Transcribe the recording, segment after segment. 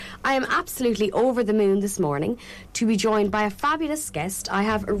I am absolutely over the moon this morning to be joined by a fabulous guest. I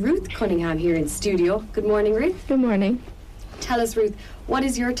have Ruth Cunningham here in studio. Good morning, Ruth. Good morning. Tell us, Ruth, what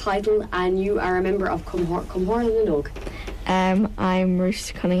is your title? And you are a member of Comhairle. I'm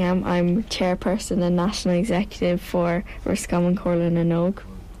Ruth Cunningham. I'm chairperson and national executive for Roscommon, Comhairle and Ogue.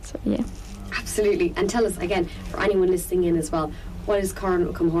 So, yeah. Absolutely. And tell us, again, for anyone listening in as well, what is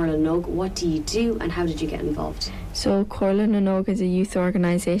Comhairle and Ogue? What do you do and how did you get involved? So Comhairle and Ogue is a youth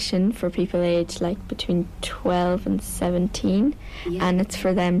organisation for people aged like between 12 and 17, and it's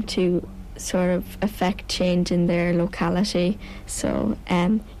for them to sort of affect change in their locality. So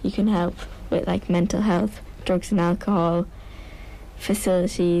you can help with like mental health, drugs and alcohol,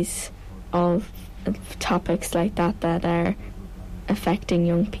 facilities, all topics like that are affecting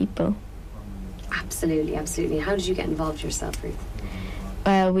young people. Absolutely, absolutely. How did you get involved yourself, Ruth?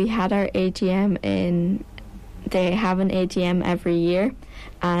 Well, we had our AGM they have an AGM every year,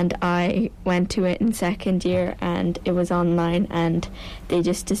 and I went to it in second year, and it was online, and they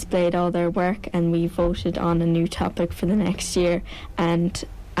just displayed all their work, and we voted on a new topic for the next year, and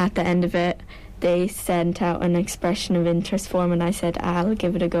at the end of it they sent out an expression of interest form, and I said I'll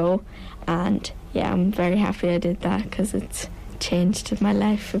give it a go, and yeah, I'm very happy I did that because it's changed my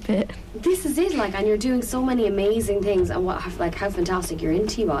life a bit. This is it, like, and you're doing so many amazing things, and how fantastic you're in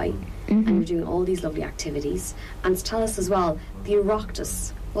TY, and you're doing all these lovely activities. And tell us as well, the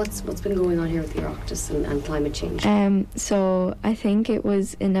Oireachtas, what's been going on here with the Oireachtas and climate change? So I think it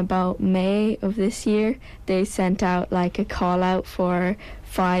was in about May of this year, they sent out like a call out for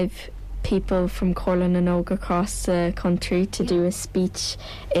 5 people from Comhairle and Ogue across the country to do a speech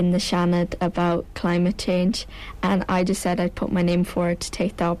in the Seanad about climate change, and I just said I'd put my name forward to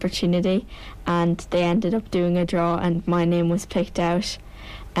take the opportunity, and they ended up doing a draw and my name was picked out.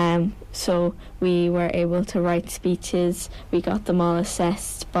 So we were able to write speeches, we got them all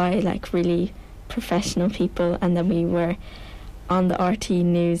assessed by like really professional people, and then we were on the RT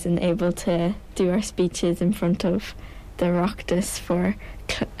News and able to do our speeches in front of the Oireachtas for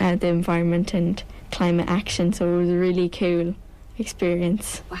the environment and climate action, so it was a really cool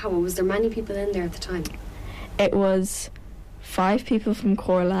experience. Wow, was there many people in there at the time? It was 5 people from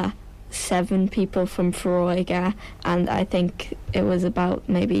Comhairle, 7 people from Ferroiga, and I think it was about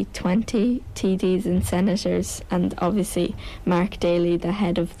maybe 20 TDs and senators, and obviously Mark Daly, the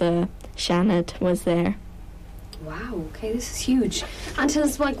head of the Seanad, was there. Wow, okay, this is huge. And tell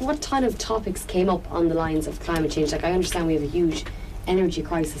us, like, what kind of topics came up on the lines of climate change? Like, I understand we have a huge energy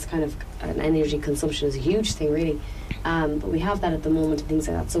crisis, kind of, and energy consumption is a huge thing, really. But we have that at the moment and things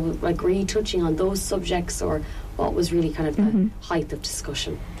like that. So, like, were you touching on those subjects, or what was really kind of the height of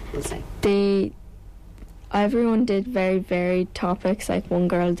discussion, we'll say? Everyone did very varied topics. Like, one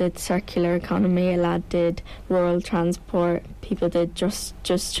girl did circular economy, a lad did rural transport, people did just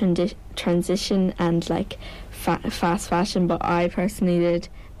transition and like fast fashion, but I personally did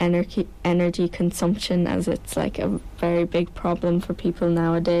energy consumption, as it's like a very big problem for people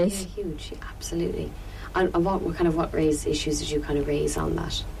nowadays. Yeah, huge, absolutely. And what raised issues did you kind of raise on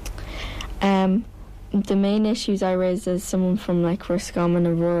that? The main issues I raised as someone from like Roscommon,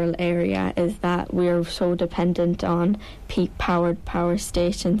 a rural area, is that we're so dependent on peak-powered power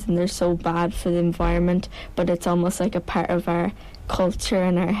stations, and they're so bad for the environment, but it's almost like a part of our culture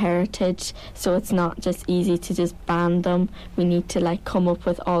and our heritage, so it's not just easy to just ban them. We need to like come up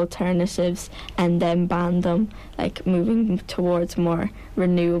with alternatives and then ban them, like moving towards more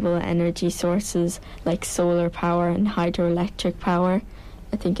renewable energy sources like solar power and hydroelectric power,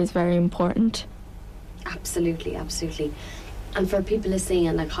 I think is very important. Absolutely, absolutely. And for people listening,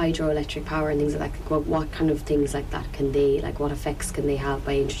 and like hydroelectric power and things like that, what kind of things like that can they, like, what effects can they have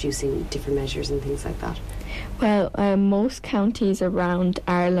by introducing different measures and things like that? Well, most counties around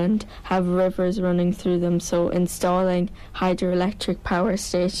Ireland have rivers running through them, so installing hydroelectric power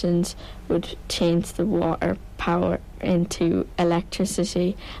stations would change the water power into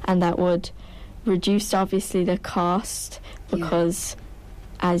electricity, and that would reduce obviously the cost, because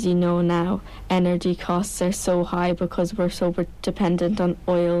as you know now, energy costs are so high because we're so dependent on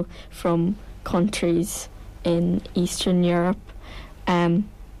oil from countries in Eastern Europe.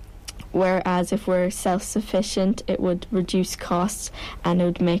 Whereas if we're self-sufficient, it would reduce costs and it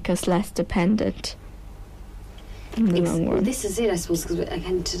would make us less dependent in the long run. This is it, I suppose, because again,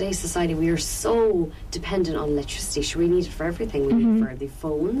 in today's society we are so dependent on electricity. We need it for everything. We need it for the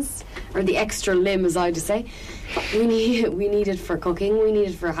phones, or the extra limb, as I would say. We need it for cooking. We need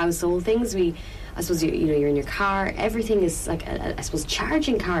it for household things. I suppose you're in your car. Everything is like I suppose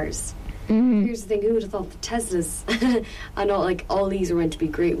charging cars. Here's the thing: who would have thought that Teslas and all these are meant to be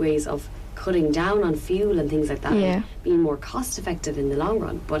great ways of cutting down on fuel and things like that, Yeah. and being more cost effective in the long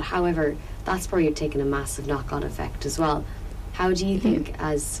run. But however, that's probably taking a massive knock-on effect as well. How do you think,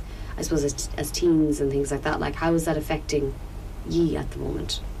 as I suppose as teens and things like that, like how is that affecting ye at the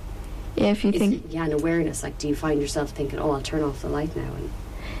moment? Yeah, if you think... Yeah, an awareness, like do you find yourself thinking, oh, I'll turn off the light now? And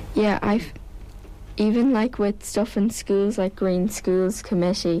Yeah, even like with stuff in schools, like Green Schools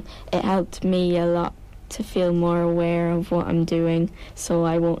Committee, it helped me a lot to feel more aware of what I'm doing, so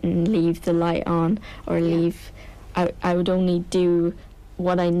I won't leave the light on or leave. I would only do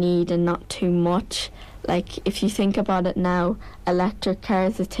what I need and not too much. Like, if you think about it now, electric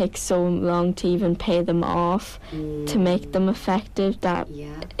cars, it takes so long to even pay them off to make them effective that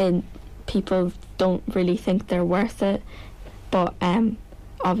people don't really think they're worth it. But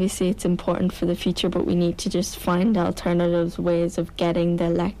obviously it's important for the future, but we need to just find alternatives, ways of getting the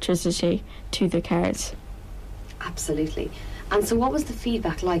electricity to the cars. Absolutely. And so what was the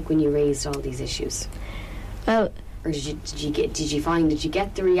feedback like when you raised all these issues? Well, or did you get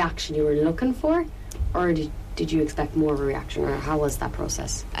the reaction you were looking for, or did you expect more of a reaction, or how was that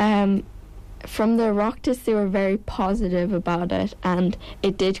process? From the Oireachtas, they were very positive about it, and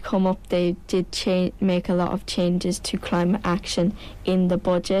it did come up. They did make a lot of changes to climate action in the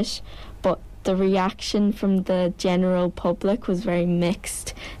budget, but the reaction from the general public was very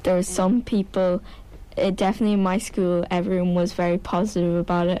mixed. There were some people, definitely in my school, everyone was very positive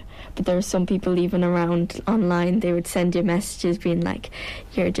about it, but there were some people even around online, they would send you messages being like,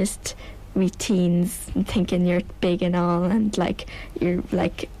 you're just we teens thinking you're big and all, and like you're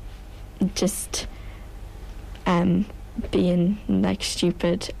like just being like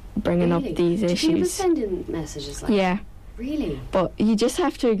stupid, bringing up these issues. Did people send in messages like that? Really? But you just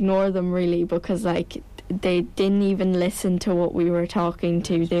have to ignore them, really, because like they didn't even listen to what we were talking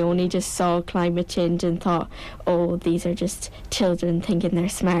to. They only just saw climate change and thought, oh, these are just children thinking they're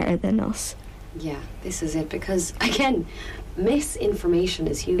smarter than us. Yeah, this is it, because again, misinformation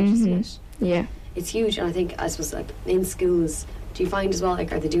is huge, isn't it? Yeah, it's huge. And I suppose like in schools, do you find as well,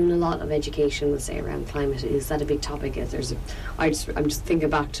 like, are they doing a lot of education, let's say, around climate? Is that a big topic? I'm just thinking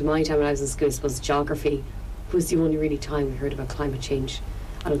back to my time when I was in school. I suppose geography was the only really time we heard about climate change.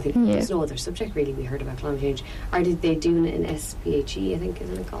 I don't think there's no other subject really we heard about climate change. Or did they do it in SPHE, I think,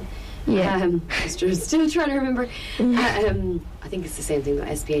 isn't it called? Yeah. Still trying to remember. I think it's the same thing,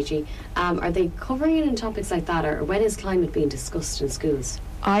 SPHE. Are they covering it in topics like that, or when is climate being discussed in schools?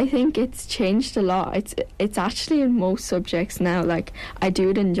 I think it's changed a lot. It's actually in most subjects now. Like, I do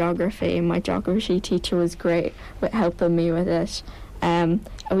it in geography, and my geography teacher was great with helping me with it. And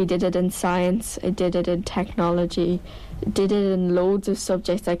we did it in science, I did it in technology, did it in loads of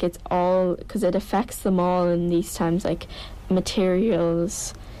subjects. Like, it's all, because it affects them all in these times, like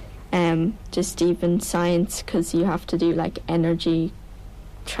materials, just even science, because you have to do like energy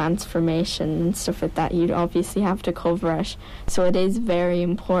transformation and stuff like that. You'd obviously have to cover it, so it is very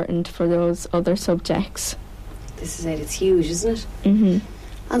important for those other subjects. This is it, it's huge, isn't it? Mm-hmm.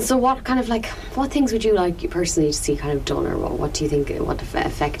 And so what things would you like personally to see kind of done, or what do you think, what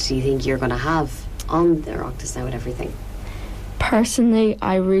effect do you think you're going to have on the Oireachtas now with everything? Personally,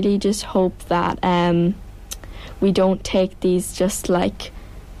 I really just hope that we don't take these just like,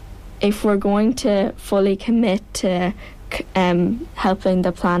 if we're going to fully commit to helping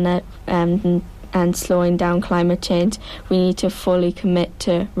the planet and slowing down climate change, we need to fully commit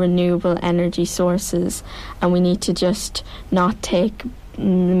to renewable energy sources, and we need to just not take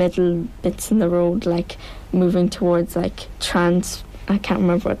middle bits in the road, like moving towards like I can't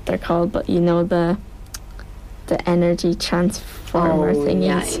remember what they're called, but you know, the energy transformer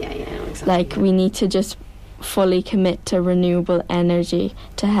thingies. Yeah, exactly. Like, we need to just fully commit to renewable energy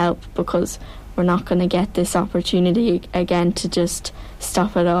to help, because we're not going to get this opportunity again to just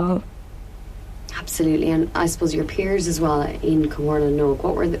stop it all. Absolutely. And I suppose your peers as well in Comhairle and Nogue,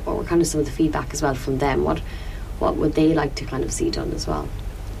 what were kind of some of the feedback as well from them? What would they like to kind of see done as well?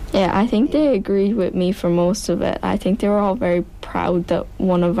 Yeah, I think they agreed with me for most of it. I think they were all very proud that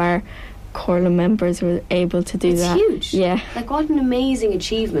one of our Comhairle members were able to do that. It's huge. Yeah. Like, what an amazing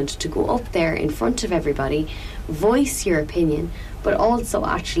achievement to go up there in front of everybody, voice your opinion, but also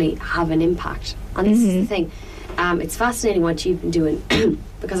actually have an impact. And this is the thing. It's fascinating what you've been doing,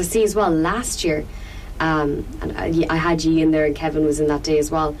 because I see as well last year, and I had you in there, and Kevin was in that day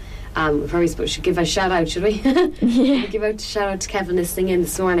as well. We probably should give a shout out, should we? Yeah. Give a shout out to Kevin listening in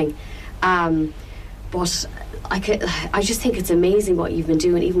this morning. But I just think it's amazing what you've been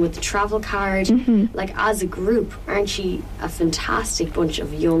doing, even with the travel card. Like, as a group, aren't you a fantastic bunch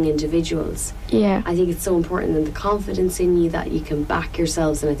of young individuals? Yeah. I think it's so important, and the confidence in you that you can back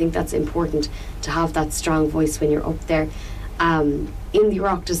yourselves, and I think that's important to have that strong voice when you're up there. in the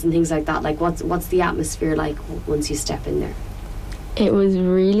Oireachtas and things like that? Like, what's the atmosphere like once you step in there? It was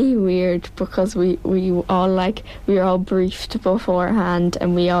really weird because we were all briefed beforehand,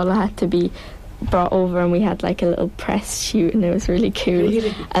 and we all had to be brought over, and we had like a little press shoot, and it was really cool.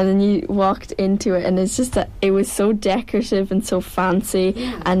 Really? And then you walked into it, and it's just that it was so decorative and so fancy,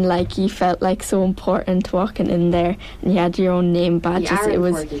 and like you felt like so important walking in there, and you had your own name badges. You are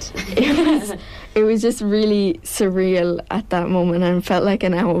important. It was just really surreal at that moment, and felt like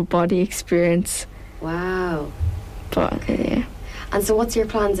an out-of-body experience. Wow. But yeah. And so what's your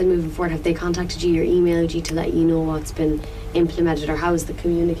plans in moving forward? Have they contacted you or emailed you to let you know what's been implemented, or how's the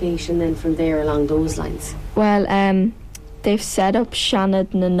communication then from there along those lines? Well, they've set up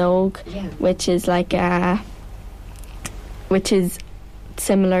Seanad na Nóg, which is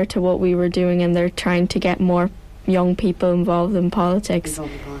similar to what we were doing, and they're trying to get more young people involved in politics.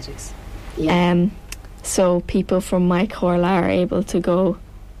 Yeah. So people from my Comhairle are able to go.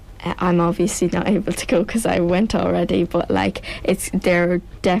 I'm obviously not able to go because I went already, but like they're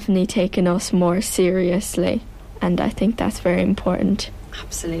definitely taking us more seriously, and I think that's very important.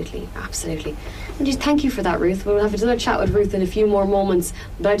 Absolutely. And just thank you for that, Ruth. We'll have another chat with Ruth in a few more moments,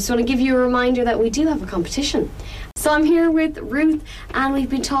 but I just want to give you a reminder that we do have a competition. So I'm here with Ruth, and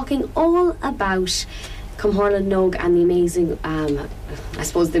we've been talking all about Comhairle Nóg and the amazing, I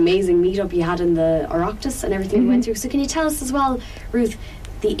suppose, the amazing meetup you had in the Oireachtas and everything we went through. So can you tell us as well, Ruth,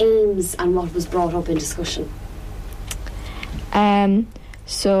 the aims and what was brought up in discussion?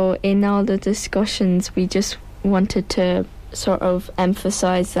 So in all the discussions, we just wanted to sort of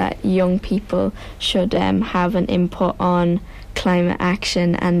emphasise that young people should have an input on climate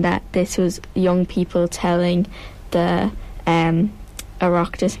action, and that this was young people telling the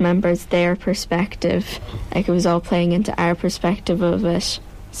Oireachtas members their perspective. Like, it was all playing into our perspective of it.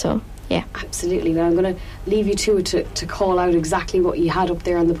 So yeah. Absolutely. Well, I'm going to leave you to it to call out exactly what you had up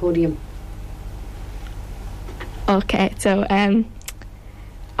there on the podium. Okay, so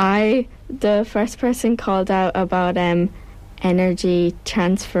the first person called out about energy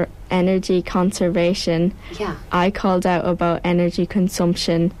conservation. Yeah. I called out about energy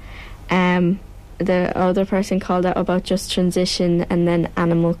consumption. The other person called out about just transition, and then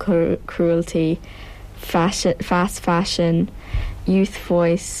animal cruelty, fast fashion, youth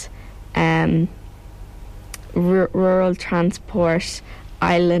voice, rural transport,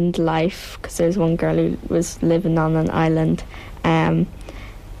 island life, because there's one girl who was living on an island, and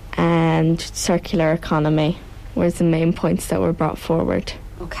circular economy was the main points that were brought forward.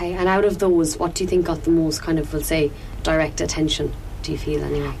 Okay, and out of those, what do you think got the most kind of, we'll say, direct attention, do you feel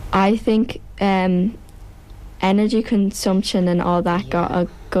anyway? I think energy consumption and all that got a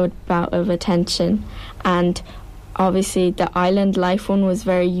good bout of attention, and obviously the island life one was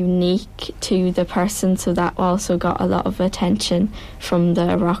very unique to the person, so that also got a lot of attention from the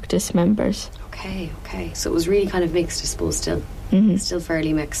Oireachtas members. Okay, so it was really kind of mixed, I suppose, still. Still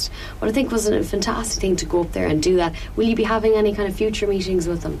fairly mixed. Well, I think it was a fantastic thing to go up there and do that. Will you be having any kind of future meetings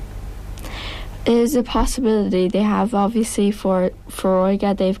with them? There's a possibility. They have, obviously, for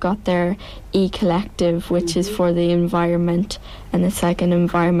Oiga, they've got their E-Collective, which is for the environment, and it's like an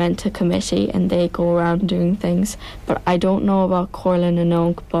environmental committee, and they go around doing things. But I don't know about Comhairle na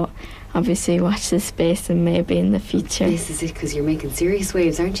Nóg, but obviously watch this space, and maybe in the future. This is it, because you're making serious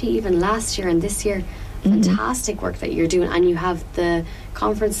waves, aren't you? Even last year and this year. Fantastic work that you're doing, and you have the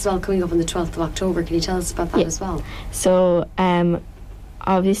conference as well coming up on the 12th of October. Can you tell us about that as well? So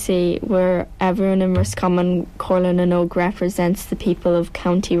obviously everyone in Roscommon, Comhairle na Nóg represents the people of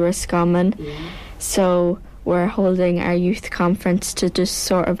County Roscommon. So we're holding our youth conference to just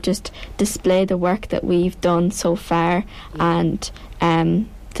sort of just display the work that we've done so far, and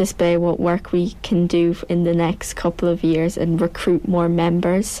display what work we can do in the next couple of years, and recruit more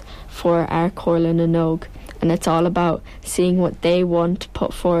members for our Comhairle na Nóg. And it's all about seeing what they want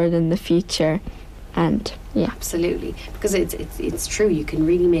put forward in the future. And yeah, absolutely, because it's true, you can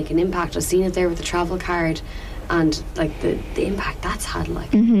really make an impact. I've seen it there with the travel card, and like the impact that's had,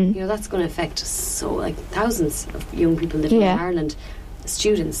 like you know, that's going to affect thousands of young people living in Ireland,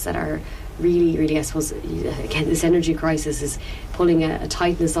 students that are really, I suppose, again, this energy crisis is pulling a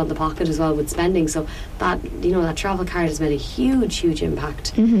tightness on the pocket as well with spending. So that, you know, that travel card has made a huge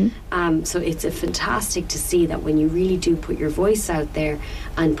impact. So it's fantastic to see that when you really do put your voice out there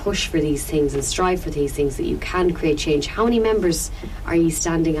and push for these things and strive for these things, that you can create change. How many members are you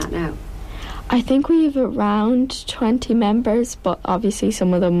standing at now? I think we have around 20 members, but obviously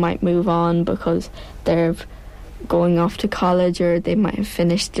some of them might move on because they're going off to college, or they might have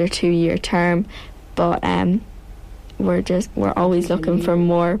finished their 2-year term. But we're always looking for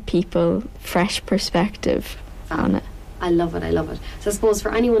more people, fresh perspective on it. I love it. So I suppose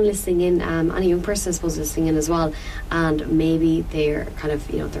for anyone listening in, any young person I suppose listening in as well, and maybe they're kind of,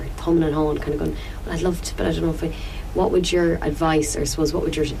 they're thumbing and hawing, kind of going, well, I'd love to, but I don't know if what would your advice, or I suppose what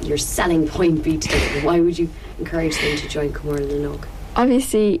would your selling point be to them? Why would you encourage them to join Comhairle na nÓg?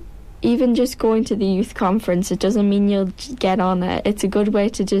 Obviously, even just going to the youth conference, it doesn't mean you'll get on it. It's a good way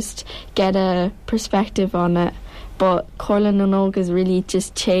to just get a perspective on it. But Comhairle na nÓg has really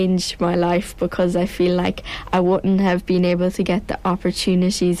just changed my life, because I feel like I wouldn't have been able to get the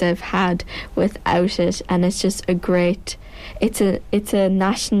opportunities I've had without it. And it's just a great, it's a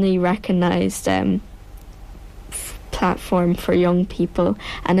nationally recognised platform for young people,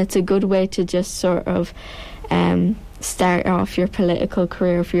 and it's a good way to just sort of start off your political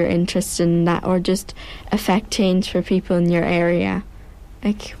career if you're interested in that, or just affect change for people in your area.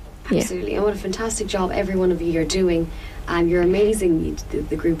 Absolutely, and what a fantastic job every one of you are doing. You're amazing,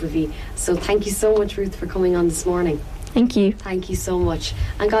 the group of you. So thank you so much, Ruth, for coming on this morning. Thank you. Thank you so much.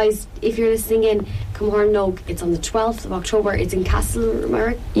 And guys, if you're listening in, Comhairle na nÓg, it's on the 12th of October. It's in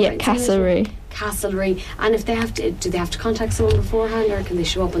Castlereagh. Yeah, Castlereagh. And if they have to, do they have to contact someone beforehand, or can they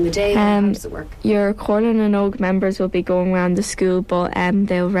show up on the day? How does it work? Your Comhairle na nÓg members will be going around the school, but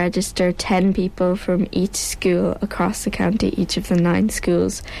they'll register 10 people from each school across the county, each of the 9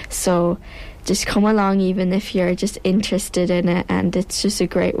 schools. So just come along, even if you're just interested in it, and it's just a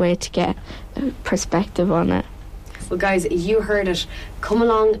great way to get a perspective on it. Well, guys, you heard it. Come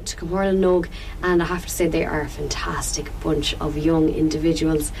along to Comhairle na nÓg, and I have to say they are a fantastic bunch of young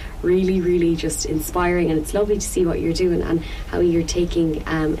individuals. Really, really just inspiring, and it's lovely to see what you're doing and how you're taking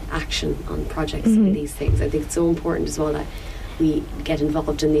action on projects and these things. I think it's so important as well that we get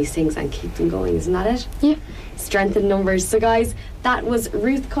involved in these things and keep them going. Isn't that it? Yeah. Strength in numbers. So guys, that was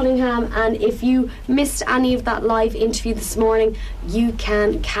Ruth Cunningham, and if you missed any of that live interview this morning, you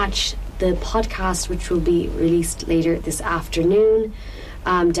can catch the podcast, which will be released later this afternoon.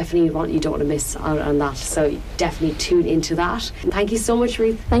 Definitely you don't want to miss out on that, so definitely tune into that. Thank you so much,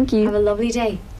 Ruth. Thank you. Have a lovely day.